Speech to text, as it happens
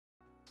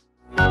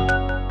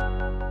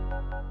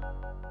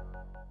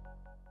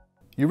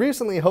You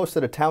recently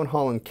hosted a town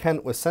hall in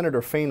Kent with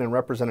Senator Fain and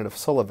Representative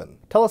Sullivan.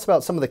 Tell us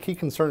about some of the key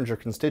concerns your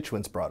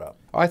constituents brought up.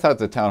 I thought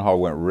the town hall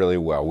went really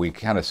well. We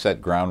kind of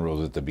set ground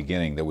rules at the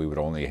beginning that we would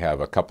only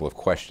have a couple of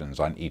questions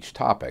on each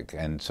topic,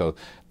 and so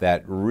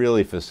that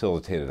really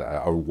facilitated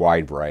a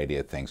wide variety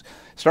of things.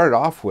 Started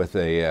off with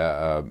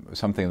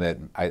something that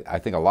I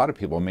think a lot of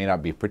people may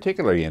not be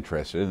particularly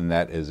interested in, and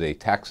that is a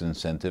tax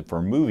incentive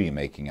for movie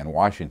making in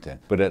Washington.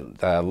 But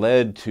it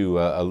led to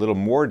a little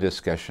more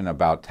discussion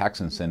about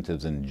tax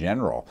incentives in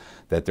general,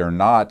 that they're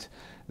not,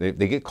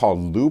 they get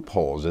called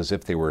loopholes as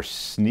if they were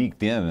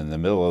sneaked in the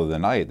middle of the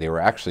night. They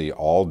were actually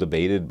all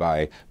debated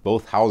by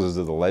both houses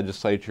of the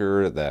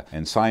legislature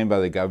and signed by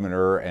the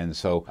governor. And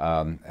so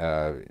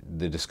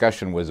the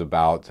discussion was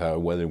about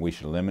whether we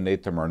should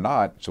eliminate them or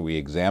not. So we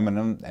examine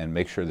them and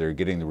make sure they're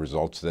getting the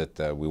results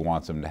that we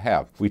want them to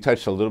have. We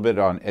touched a little bit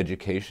on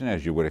education,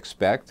 as you would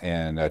expect,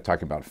 and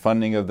talking about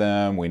funding of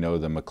them. We know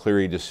the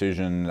McCleary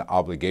decision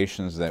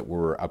obligations that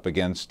we're up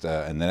against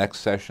in the next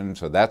session.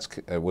 So that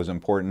was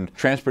important.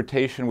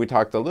 Transportation. We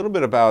talked a little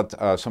bit about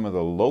some of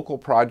the local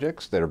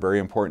projects that are very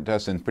important to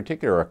us, in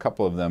particular a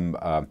couple of them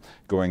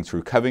going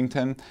through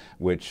Covington,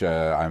 which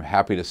I'm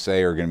happy to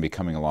say are going to be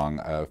coming along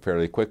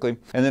fairly quickly.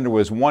 And then there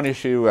was one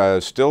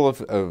issue still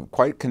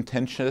quite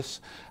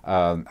contentious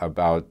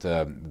about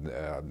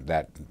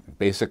that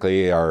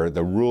basically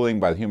the ruling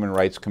by the Human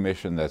Rights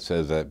Commission that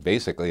says that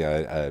basically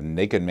a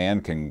naked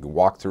man can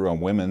walk through a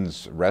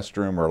women's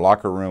restroom or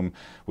locker room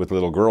with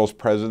little girls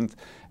present.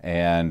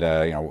 And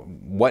you know,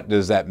 what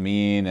does that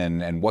mean,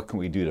 and what can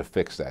we do to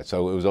fix that?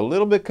 So it was a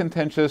little bit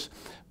contentious,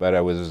 but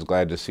I was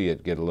glad to see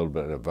it get a little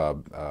bit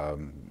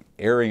of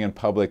airing in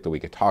public, that we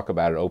could talk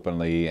about it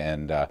openly,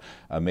 and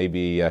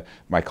maybe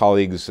my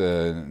colleagues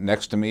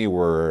next to me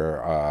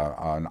were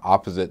on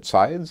opposite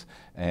sides,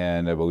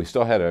 but we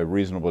still had a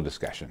reasonable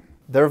discussion.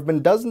 There have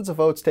been dozens of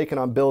votes taken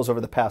on bills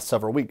over the past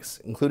several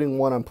weeks, including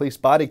one on police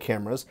body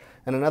cameras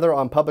and another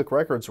on public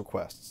records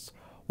requests.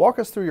 Walk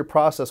us through your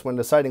process when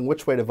deciding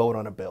which way to vote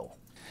on a bill.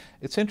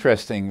 It's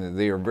interesting that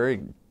they are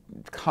very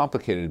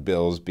complicated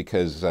bills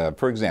because,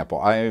 for example,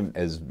 I am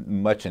as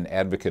much an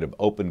advocate of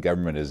open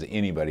government as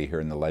anybody here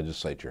in the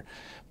legislature.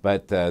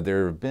 But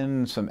there have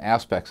been some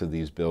aspects of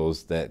these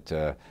bills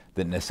that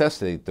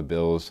necessitate the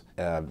bills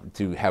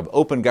to have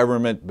open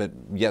government, but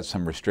yet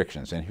some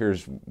restrictions. And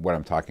here's what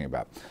I'm talking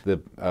about. The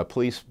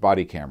police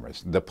body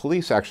cameras. The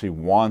police actually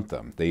want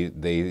them.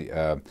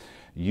 They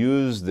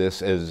use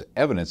this as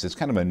evidence. It's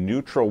kind of a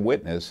neutral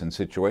witness in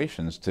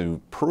situations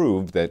to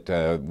prove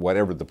that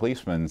whatever the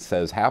policeman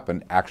says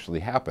happened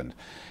actually happened.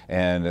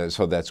 And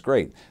so that's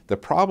great. The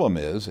problem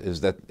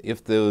is that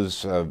if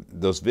those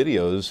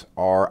videos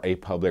are a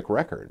public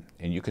record,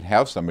 and you could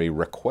have somebody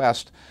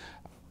request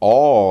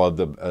all of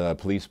the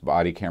police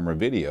body camera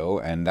video,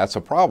 and that's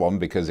a problem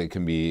because it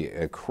can be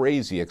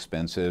crazy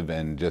expensive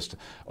and just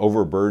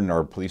overburden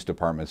our police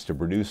departments to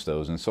produce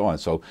those and so on.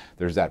 So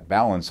there's that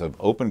balance of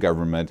open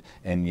government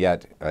and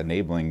yet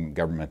enabling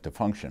government to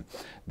function.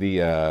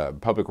 The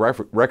public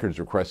records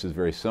request is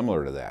very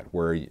similar to that,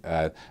 where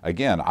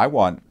again, I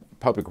want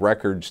public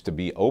records to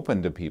be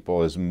open to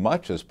people as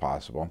much as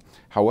possible.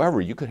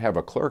 However, you could have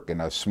a clerk in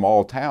a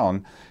small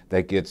town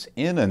that gets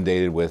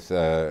inundated with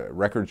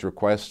records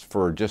requests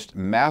for just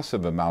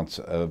massive amounts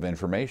of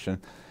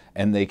information,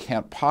 and they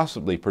can't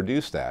possibly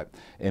produce that.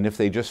 And if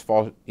they just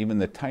fall even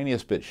the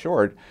tiniest bit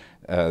short,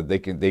 they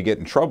get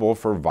in trouble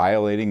for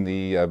violating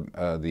the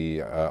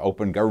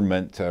open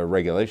government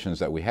regulations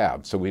that we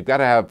have. So we've got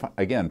to have,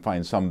 again,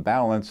 find some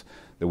balance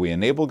that we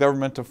enable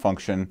government to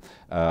function,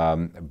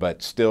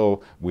 but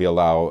still we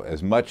allow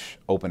as much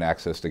open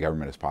access to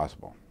government as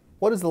possible.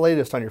 What is the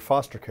latest on your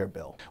foster care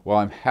bill? Well,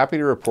 I'm happy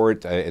to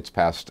report it's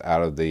passed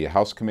out of the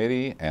House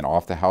committee and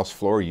off the House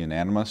floor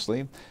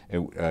unanimously.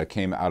 It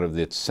came out of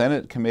the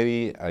Senate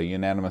committee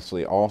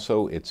unanimously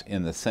also. It's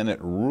in the Senate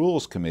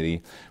Rules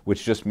Committee,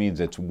 which just means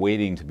it's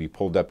waiting to be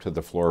pulled up to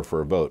the floor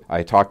for a vote.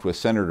 I talked with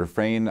Senator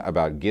Fain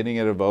about getting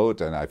it a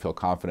vote, and I feel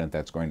confident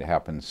that's going to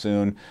happen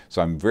soon.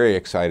 So I'm very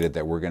excited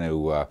that we're going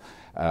to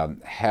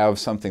have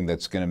something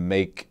that's going to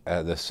make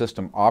the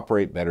system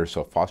operate better,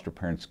 so foster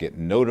parents get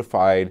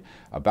notified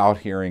about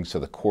hearings, so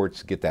the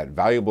courts get that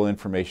valuable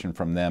information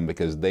from them,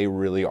 because they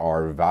really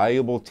are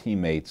valuable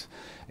teammates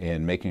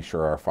in making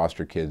sure our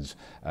foster kids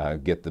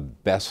get the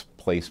best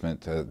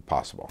placement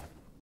possible.